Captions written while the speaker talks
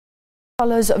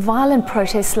Follows violent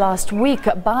protests last week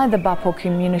by the Bapo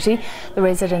community. The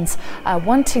residents are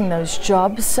wanting those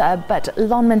jobs, but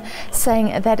Lonmin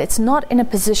saying that it's not in a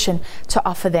position to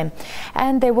offer them.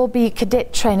 And there will be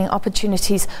cadet training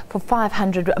opportunities for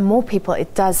 500 more people,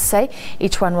 it does say.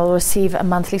 Each one will receive a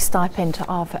monthly stipend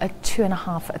of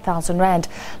 2,500 rand.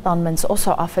 Lonmin's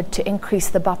also offered to increase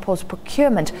the Bapo's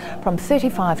procurement from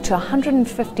 35 to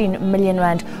 115 million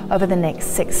rand over the next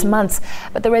 6 months.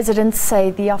 But the residents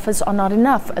say the offers are not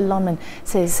enough. Lonmin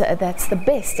says that's the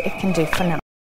best it can do for now.